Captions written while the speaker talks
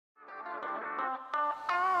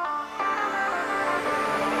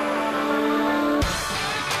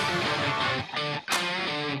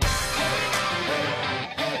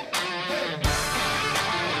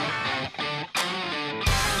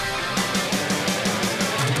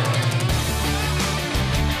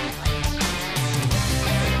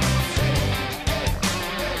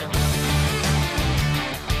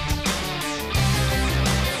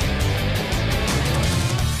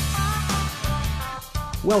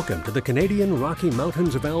Welcome to the Canadian Rocky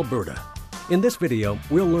Mountains of Alberta. In this video,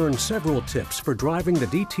 we'll learn several tips for driving the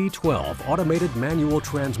DT12 automated manual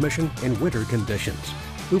transmission in winter conditions.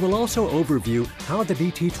 We will also overview how the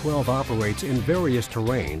DT12 operates in various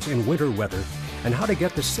terrains in winter weather and how to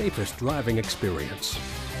get the safest driving experience.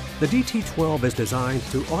 The DT12 is designed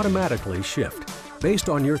to automatically shift based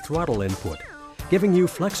on your throttle input, giving you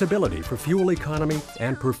flexibility for fuel economy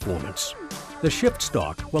and performance. The shift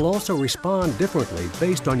stalk will also respond differently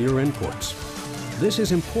based on your inputs. This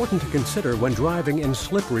is important to consider when driving in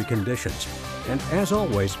slippery conditions. And as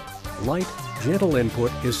always, light, gentle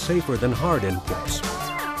input is safer than hard inputs.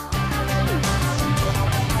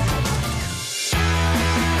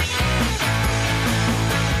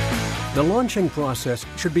 The launching process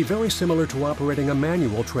should be very similar to operating a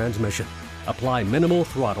manual transmission. Apply minimal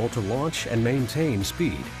throttle to launch and maintain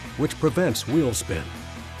speed, which prevents wheel spin.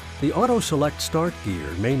 The Auto Select Start gear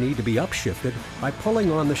may need to be upshifted by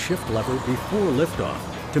pulling on the shift lever before liftoff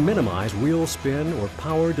to minimize wheel spin or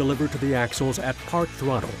power delivered to the axles at part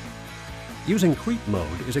throttle. Using creep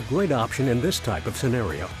mode is a great option in this type of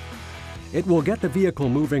scenario. It will get the vehicle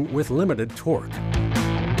moving with limited torque.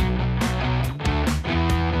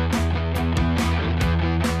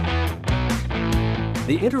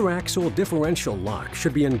 The interaxle differential lock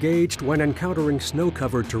should be engaged when encountering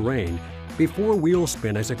snow-covered terrain before wheel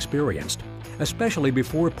spin is experienced, especially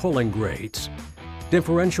before pulling grades.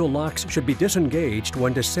 Differential locks should be disengaged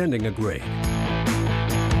when descending a grade.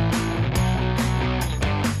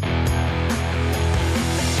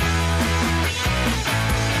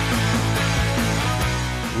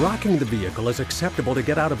 Rocking the vehicle is acceptable to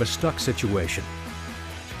get out of a stuck situation.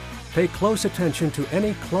 Pay close attention to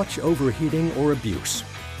any clutch overheating or abuse.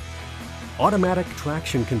 Automatic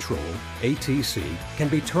traction control, ATC, can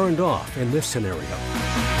be turned off in this scenario.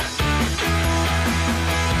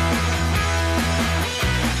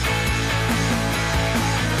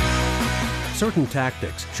 Certain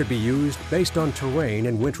tactics should be used based on terrain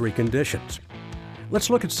and wintry conditions. Let's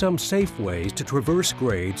look at some safe ways to traverse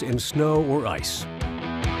grades in snow or ice.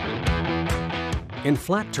 In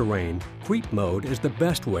flat terrain, creep mode is the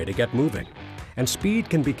best way to get moving, and speed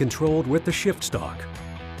can be controlled with the shift stalk.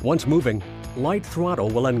 Once moving, light throttle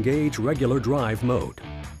will engage regular drive mode.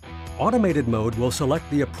 Automated mode will select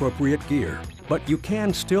the appropriate gear, but you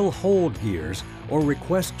can still hold gears or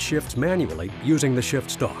request shifts manually using the shift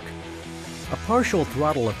stalk. A partial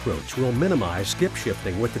throttle approach will minimize skip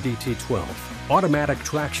shifting with the DT12. Automatic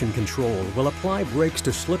traction control will apply brakes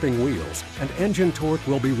to slipping wheels, and engine torque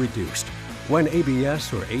will be reduced. When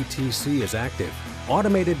ABS or ATC is active,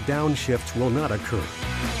 automated downshifts will not occur.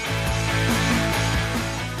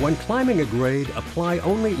 When climbing a grade, apply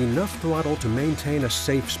only enough throttle to maintain a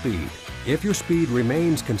safe speed. If your speed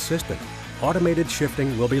remains consistent, automated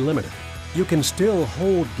shifting will be limited. You can still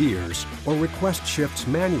hold gears or request shifts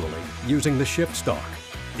manually using the shift stalk.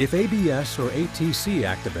 If ABS or ATC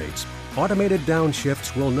activates, automated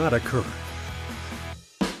downshifts will not occur.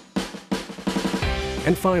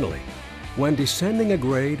 And finally, when descending a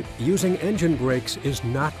grade, using engine brakes is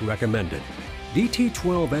not recommended.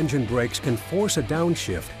 DT12 engine brakes can force a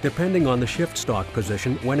downshift depending on the shift stalk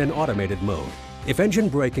position when in automated mode. If engine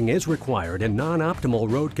braking is required in non-optimal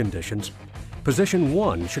road conditions, position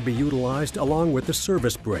 1 should be utilized along with the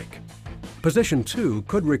service brake. Position 2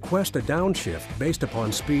 could request a downshift based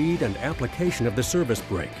upon speed and application of the service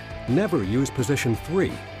brake. Never use position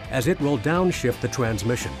 3, as it will downshift the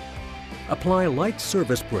transmission. Apply light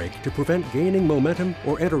service brake to prevent gaining momentum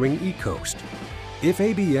or entering E-coast. If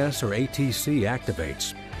ABS or ATC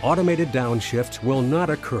activates, automated downshifts will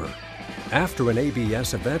not occur. After an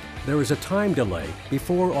ABS event, there is a time delay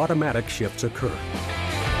before automatic shifts occur.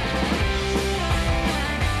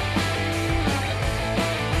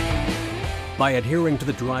 By adhering to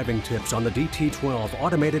the driving tips on the DT12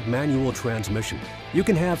 automated manual transmission, you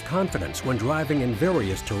can have confidence when driving in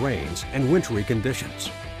various terrains and wintry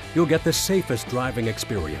conditions. You'll get the safest driving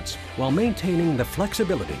experience while maintaining the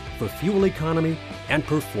flexibility for fuel economy and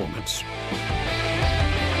performance.